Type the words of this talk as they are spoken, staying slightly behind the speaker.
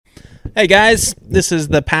Hey guys, this is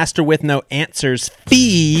the Pastor with No Answers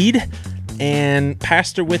feed, and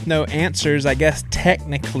Pastor with No Answers, I guess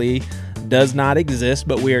technically does not exist,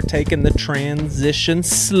 but we are taking the transition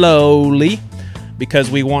slowly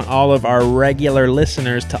because we want all of our regular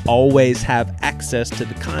listeners to always have access to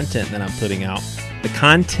the content that I'm putting out. The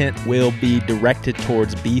content will be directed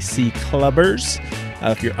towards BC Clubbers.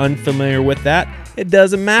 If you're unfamiliar with that, it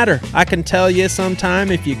doesn't matter. I can tell you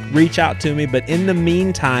sometime if you reach out to me, but in the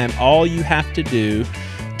meantime, all you have to do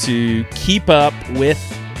to keep up with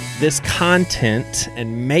this content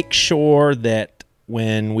and make sure that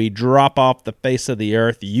when we drop off the face of the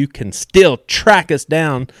earth, you can still track us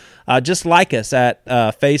down. Just like us at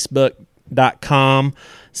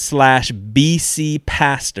Facebook.com/BC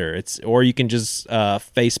Pastor. Or you can just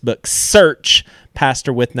Facebook search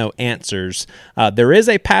Pastor with No Answers. There is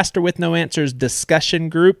a Pastor with No Answers discussion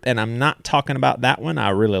group, and I'm not talking about that one. I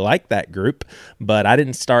really like that group, but I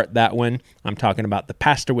didn't start that one. I'm talking about the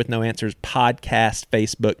Pastor with No Answers podcast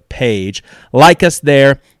Facebook page. Like us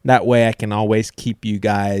there. That way I can always keep you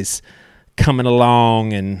guys coming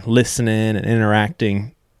along and listening and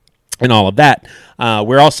interacting and all of that.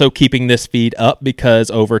 We're also keeping this feed up because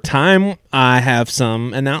over time I have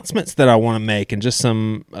some announcements that I want to make and just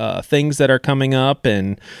some things that are coming up,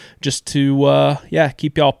 and just to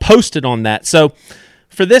keep y'all posted on that. So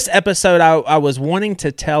for this episode, I was wanting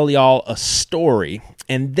to tell y'all a story,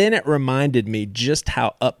 and then it reminded me just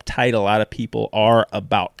how uptight a lot of people are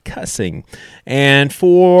about cussing. And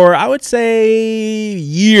for, I would say,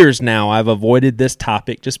 years now, I've avoided this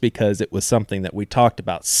topic just because it was something that we talked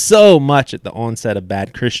about so much at the onset of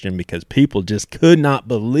Bad Christian, because people just could not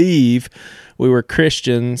believe we were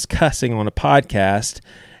Christians cussing on a podcast.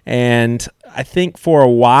 And I think for a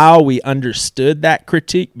while we understood that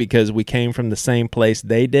critique because we came from the same place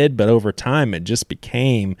they did, but over time it just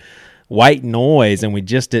became white noise, and we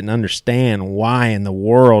just didn't understand why in the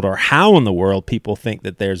world or how in the world people think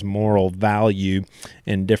that there's moral value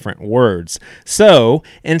in different words. So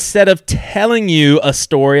instead of telling you a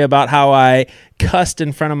story about how I cussed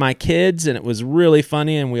in front of my kids and it was really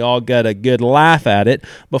funny and we all got a good laugh at it,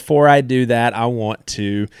 before I do that, I want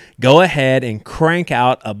to go ahead and crank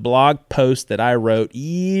out a blog post that I wrote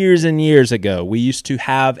years and years ago. We used to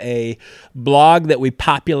have a blog that we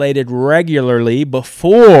populated regularly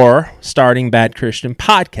before starting Bad Christian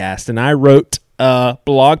Podcast, and I wrote a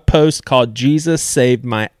blog post called Jesus Saved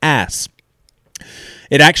My Ass.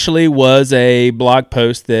 It actually was a blog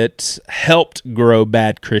post that helped grow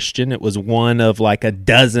Bad Christian. It was one of like a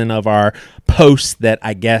dozen of our posts that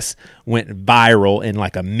I guess went viral in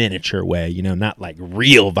like a miniature way, not like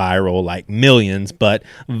real viral like millions, but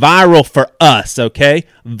viral for us, okay?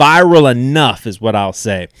 Viral enough is what I'll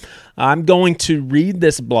say. I'm going to read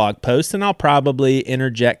this blog post, and I'll probably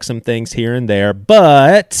interject some things here and there,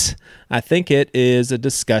 but I think it is a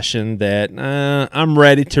discussion that I'm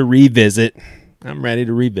ready to revisit.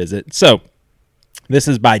 So this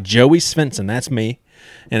is by Joey Svensson. That's me.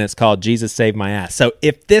 And it's called Jesus Saved My Ass. So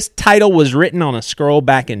if this title was written on a scroll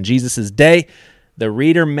back in Jesus' day, the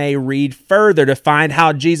reader may read further to find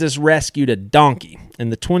how Jesus rescued a donkey. In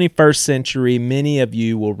the 21st century, many of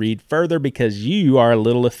you will read further because you are a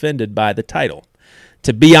little offended by the title.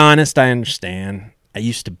 To be honest, I understand. I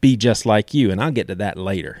used to be just like you, and I'll get to that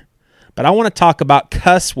later. But I want to talk about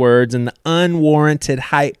cuss words and the unwarranted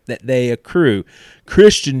hype that they accrue.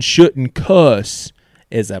 Christians shouldn't cuss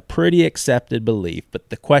is a pretty accepted belief. But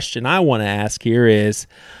the question I want to ask here is,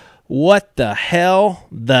 what the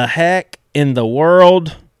heck in the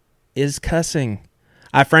world is cussing?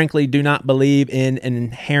 I frankly do not believe in an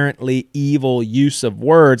inherently evil use of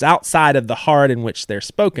words outside of the heart in which they're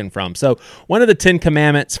spoken from. So one of the 10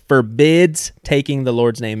 Commandments forbids taking the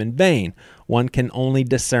Lord's name in vain. One can only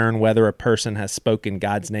discern whether a person has spoken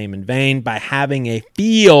God's name in vain by having a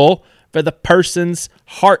feel for the person's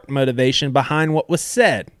heart motivation behind what was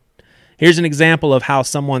said. Here's an example of how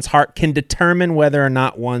someone's heart can determine whether or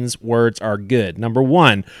not one's words are good. Number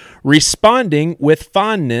 1, responding with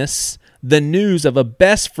fondness the news of a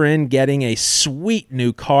best friend getting a sweet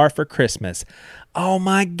new car for Christmas. Oh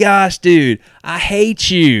my gosh, dude, I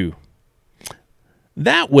hate you.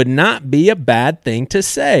 That would not be a bad thing to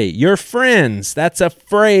say. Your friends, that's a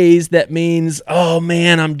phrase that means, oh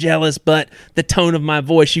man, I'm jealous, but the tone of my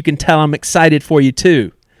voice, you can tell I'm excited for you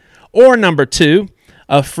too. Or number 2,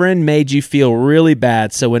 a friend made you feel really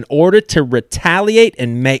bad, so in order to retaliate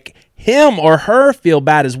and make him or her feel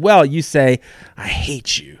bad as well, you say, I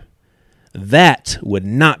hate you. That would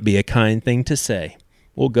not be a kind thing to say.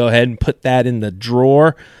 We'll go ahead and put that in the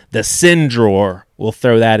drawer, the sin drawer. We'll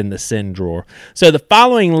throw that in the sin drawer. So the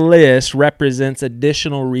following list represents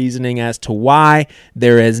additional reasoning as to why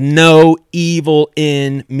there is no evil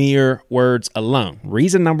in mere words alone.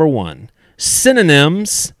 Reason number 1,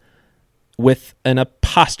 synonyms with an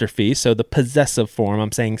apostrophe, so the possessive form,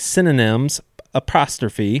 I'm saying synonyms,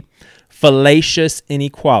 apostrophe, fallacious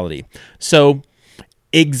inequality. So,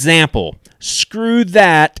 example, screw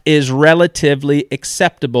that is relatively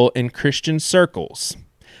acceptable in Christian circles.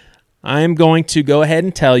 I am going to go ahead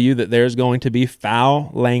and tell you that there's going to be foul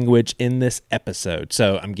language in this episode.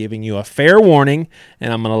 So I'm giving you a fair warning,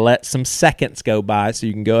 and I'm going to let some seconds go by so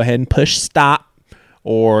you can go ahead and push stop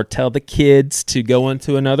or tell the kids to go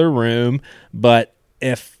into another room. But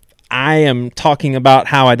if I am talking about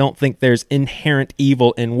how I don't think there's inherent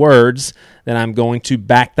evil in words, then I'm going to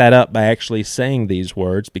back that up by actually saying these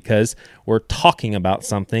words, because we're talking about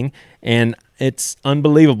something, and it's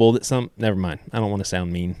unbelievable that never mind, I don't want to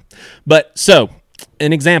sound mean. But so,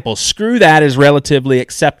 an example, screw that is relatively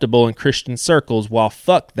acceptable in Christian circles, while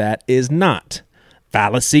fuck that is not.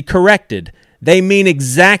 Fallacy corrected. They mean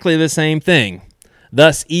exactly the same thing.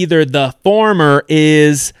 Thus, either the former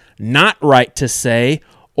is not right to say,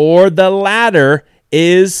 or the latter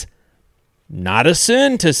is not a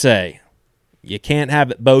sin to say. You can't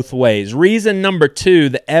have it both ways. Reason number 2,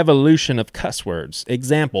 the evolution of cuss words.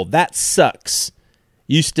 Example, that sucks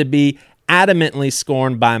used to be adamantly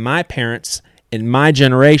scorned by my parents in my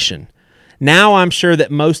generation. Now I'm sure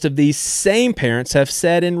that most of these same parents have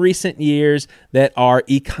said in recent years that our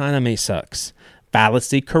economy sucks.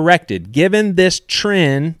 Fallacy corrected. Given this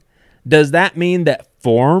trend, does that mean that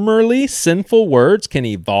formerly sinful words can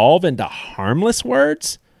evolve into harmless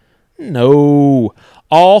words? No.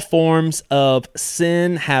 All forms of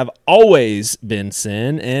sin have always been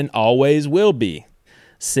sin and always will be.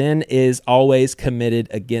 Sin is always committed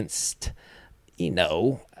against,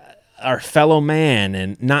 our fellow man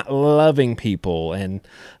and not loving people. And,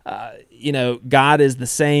 God is the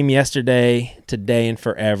same yesterday, today, and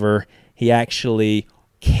forever. He actually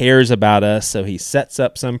cares about us, so he sets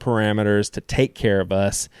up some parameters to take care of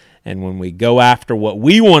us. And when we go after what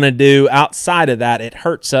we want to do outside of that, it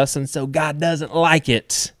hurts us, and so God doesn't like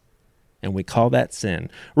it. And we call that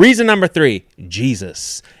sin. Reason number 3,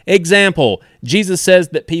 Jesus. Example, Jesus says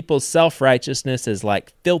that people's self-righteousness is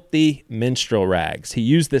like filthy menstrual rags. He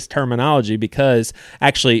used this terminology because,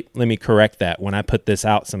 actually, let me correct that. When I put this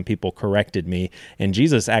out, some people corrected me, and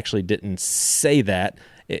Jesus actually didn't say that.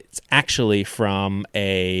 It's actually from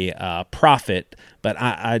a prophet, but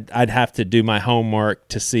I'd have to do my homework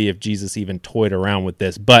to see if Jesus even toyed around with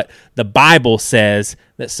this. But the Bible says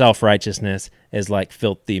that self-righteousness is like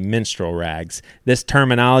filthy menstrual rags. This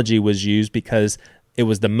terminology was used because it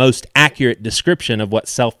was the most accurate description of what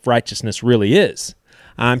self-righteousness really is.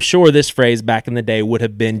 I'm sure this phrase back in the day would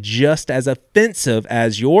have been just as offensive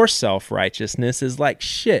as your self-righteousness is like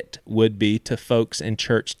shit would be to folks in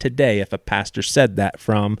church today if a pastor said that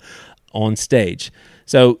from on stage.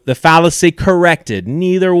 So the fallacy corrected.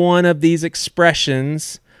 Neither one of these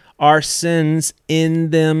expressions are sins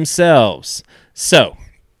in themselves. So,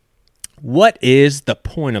 what is the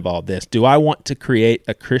point of all this? Do I want to create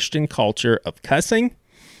a Christian culture of cussing?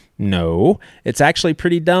 No, it's actually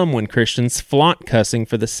pretty dumb when Christians flaunt cussing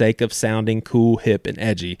for the sake of sounding cool, hip, and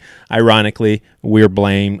edgy. Ironically, we're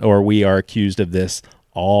blamed, or we are accused of this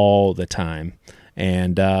all the time.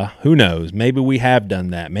 And who knows, maybe we have done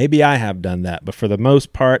that. Maybe I have done that. But for the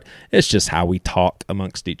most part, it's just how we talk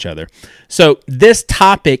amongst each other. So this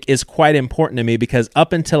topic is quite important to me because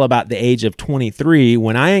up until about the age of 23,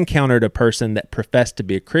 when I encountered a person that professed to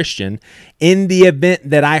be a Christian, in the event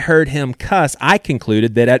that I heard him cuss, I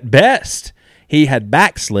concluded that at best he had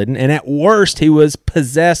backslidden, and at worst he was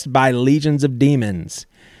possessed by legions of demons.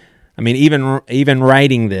 I mean, even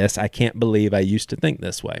writing this, I can't believe I used to think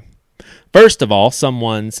this way. First of all,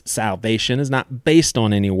 someone's salvation is not based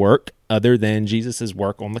on any work other than Jesus'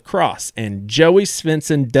 work on the cross. And Joey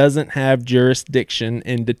Svensson doesn't have jurisdiction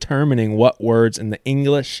in determining what words in the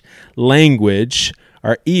English language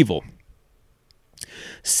are evil.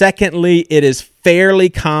 Secondly, it is fairly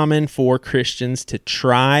common for Christians to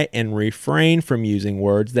try and refrain from using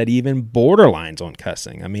words that even borderlines on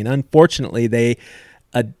cussing. I mean, unfortunately, they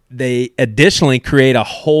additionally create a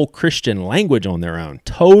whole Christian language on their own,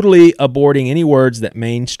 totally aborting any words that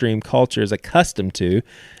mainstream culture is accustomed to,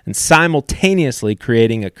 and simultaneously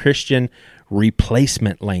creating a Christian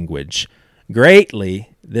replacement language. Greatly,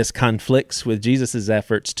 this conflicts with Jesus'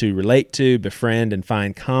 efforts to relate to, befriend, and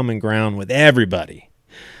find common ground with everybody.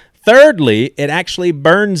 Thirdly, it actually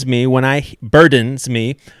burdens me when I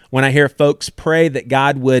hear folks pray that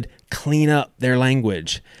God would clean up their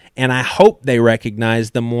language. and I hope they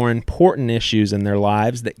recognize the more important issues in their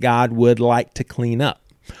lives that God would like to clean up.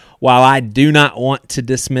 While I do not want to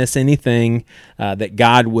dismiss anything that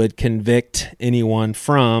God would convict anyone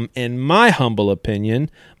from, in my humble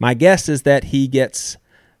opinion, my guess is that he gets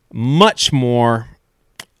much more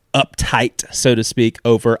uptight, so to speak,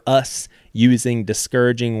 over us using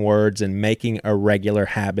discouraging words and making a regular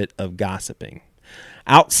habit of gossiping.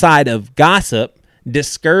 Outside of gossip,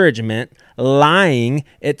 discouragement, lying,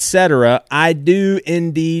 etc., I do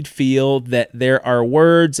indeed feel that there are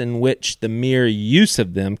words in which the mere use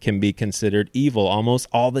of them can be considered evil almost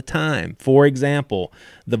all the time. For example,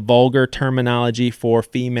 the vulgar terminology for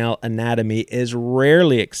female anatomy is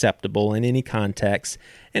rarely acceptable in any context,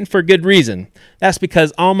 and for good reason. That's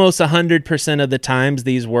because almost 100% of the times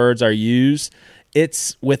these words are used,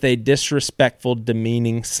 it's with a disrespectful,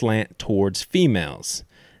 demeaning slant towards females.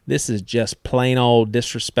 This is just plain old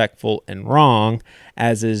disrespectful and wrong,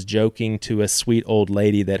 as is joking to a sweet old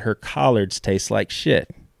lady that her collards taste like shit.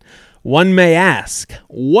 One may ask,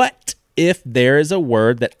 what if there is a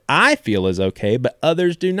word that I feel is okay, but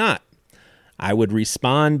others do not? I would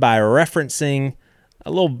respond by referencing a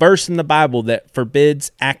little verse in the Bible that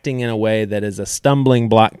forbids acting in a way that is a stumbling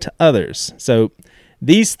block to others. So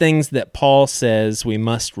these things that Paul says we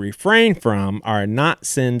must refrain from are not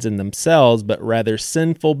sins in themselves, but rather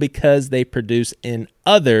sinful because they produce in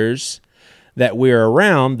others that we're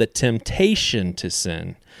around the temptation to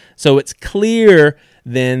sin. So it's clear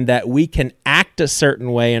then that we can act a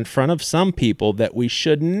certain way in front of some people that we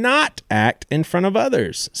should not act in front of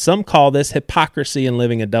others. Some call this hypocrisy and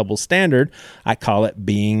living a double standard. I call it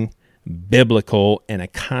being biblical and a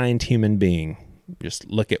kind human being. Just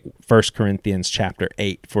look at 1 Corinthians chapter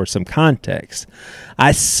 8 for some context.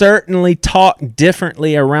 I certainly talk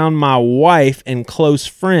differently around my wife and close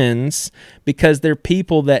friends because they're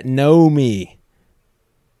people that know me.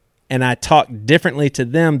 And I talk differently to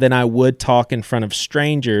them than I would talk in front of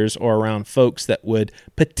strangers or around folks that would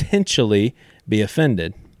potentially be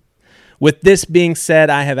offended. With this being said,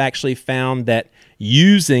 I have actually found that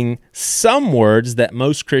using some words that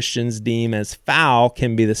most Christians deem as foul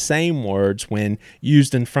can be the same words when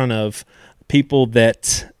used in front of people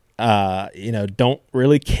that don't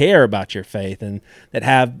really care about your faith and that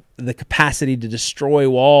have the capacity to destroy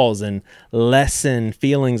walls and lessen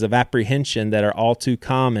feelings of apprehension that are all too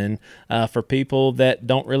common for people that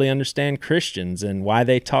don't really understand Christians and why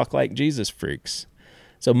they talk like Jesus freaks.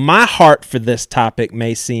 So my heart for this topic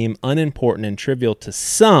may seem unimportant and trivial to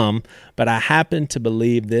some, but I happen to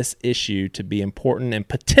believe this issue to be important and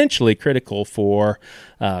potentially critical for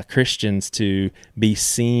Christians to be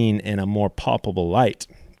seen in a more palpable light.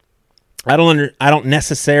 I don't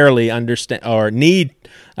necessarily understand or need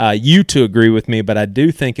you to agree with me, but I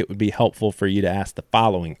do think it would be helpful for you to ask the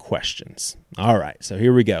following questions. All right, so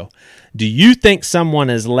here we go. Do you think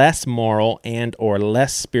someone is less moral and or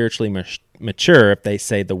less spiritually mature if they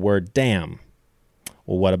say the word damn?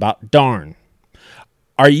 Well, what about darn?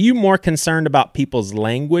 Are you more concerned about people's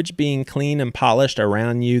language being clean and polished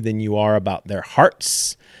around you than you are about their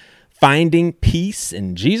hearts finding peace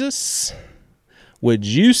in Jesus? Would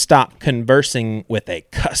you stop conversing with a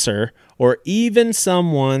cusser or even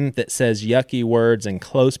someone that says yucky words in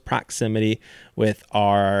close proximity with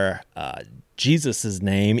our Jesus'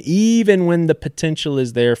 name, even when the potential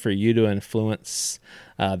is there for you to influence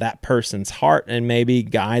that person's heart and maybe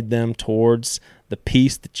guide them towards the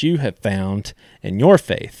peace that you have found in your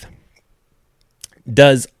faith?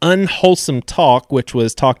 Does unwholesome talk, which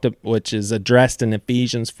is addressed in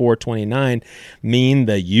Ephesians 4:29, mean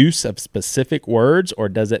the use of specific words, or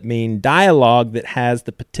does it mean dialogue that has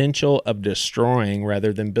the potential of destroying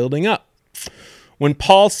rather than building up? When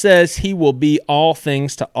Paul says he will be all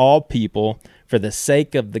things to all people for the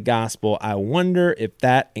sake of the gospel, I wonder if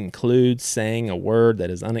that includes saying a word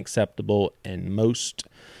that is unacceptable in most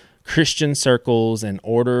Christian circles in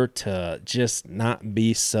order to just not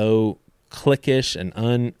be so cliquish and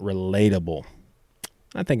unrelatable.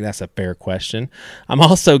 I think that's a fair question. I'm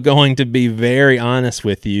also going to be very honest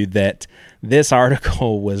with you that this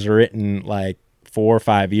article was written like 4 or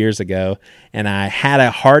 5 years ago, and I had a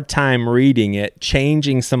hard time reading it,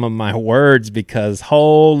 changing some of my words because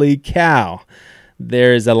holy cow,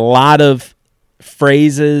 there's a lot of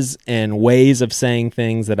phrases and ways of saying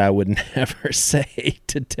things that I would never say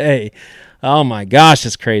today. Oh my gosh,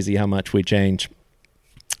 it's crazy how much we change.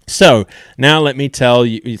 So now let me tell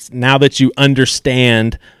you, now that you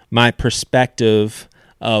understand my perspective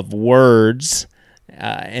of words,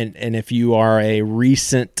 and if you are a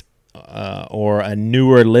recent or a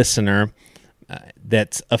newer listener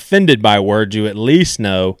that's offended by words, you at least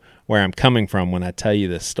know where I'm coming from when I tell you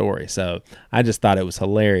this story. So I just thought it was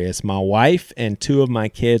hilarious. My wife and two of my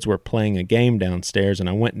kids were playing a game downstairs, and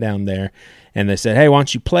I went down there, and they said, hey, why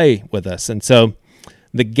don't you play with us? And so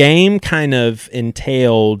the game kind of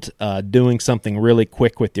entailed doing something really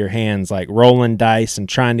quick with your hands, like rolling dice and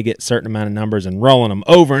trying to get a certain amount of numbers and rolling them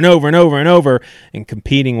over and over and over and over and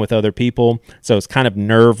competing with other people. So it's kind of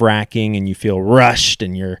nerve-wracking, and you feel rushed,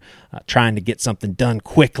 and you're trying to get something done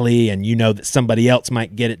quickly, and you know that somebody else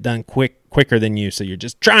might get it done quicker than you, so you're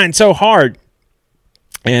just trying so hard.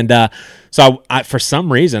 And so I, for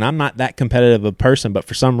some reason, I'm not that competitive a person, but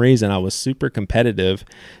for some reason I was super competitive.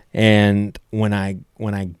 And when I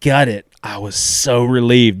got it, I was so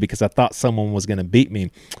relieved because I thought someone was going to beat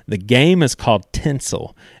me. The game is called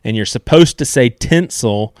Tinsel, and you're supposed to say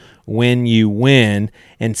tinsel when you win.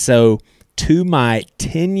 And so to my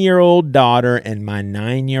 10-year-old daughter and my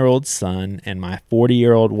 9-year-old son and my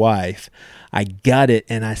 40-year-old wife, I got it,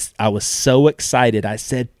 and I was so excited. I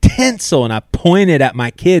said, tinsel, and I pointed at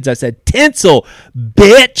my kids. I said, tinsel,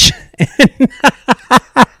 bitch.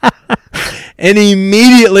 And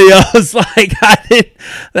immediately I was like,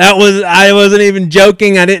 I wasn't even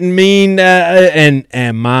joking. I didn't mean,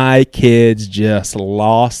 and my kids just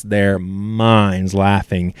lost their minds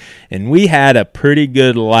laughing. And we had a pretty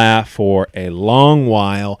good laugh for a long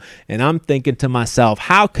while. And I'm thinking to myself,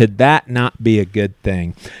 how could that not be a good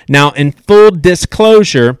thing? Now, in full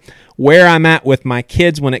disclosure, where I'm at with my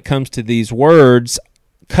kids when it comes to these words,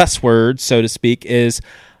 cuss words, so to speak, is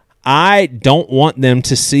I don't want them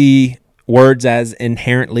to see words as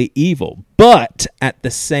inherently evil. But at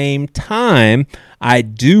the same time, I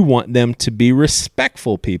do want them to be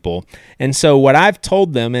respectful people. And so what I've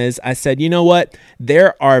told them is, I said, you know what?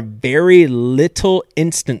 There are very little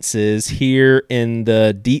instances here in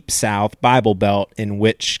the Deep South Bible Belt in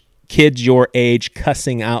which kids your age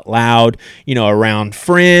cussing out loud, around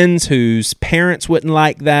friends whose parents wouldn't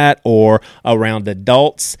like that, or around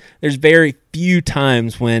adults. There's very few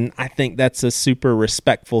times when I think that's a super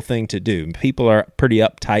respectful thing to do. People are pretty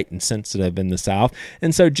uptight and sensitive in the South,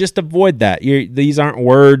 and so just avoid that. These aren't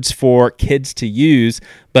words for kids to use,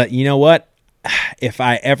 but you know what? If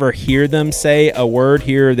I ever hear them say a word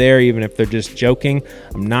here or there, even if they're just joking,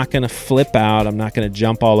 I'm not going to flip out. I'm not going to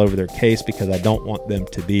jump all over their case, because I don't want them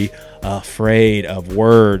to be afraid of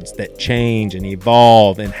words that change and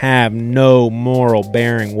evolve and have no moral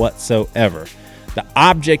bearing whatsoever. The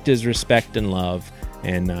object is respect and love,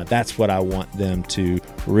 and that's what I want them to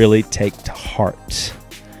really take to heart.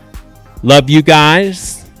 Love you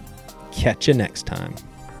guys. Catch you next time.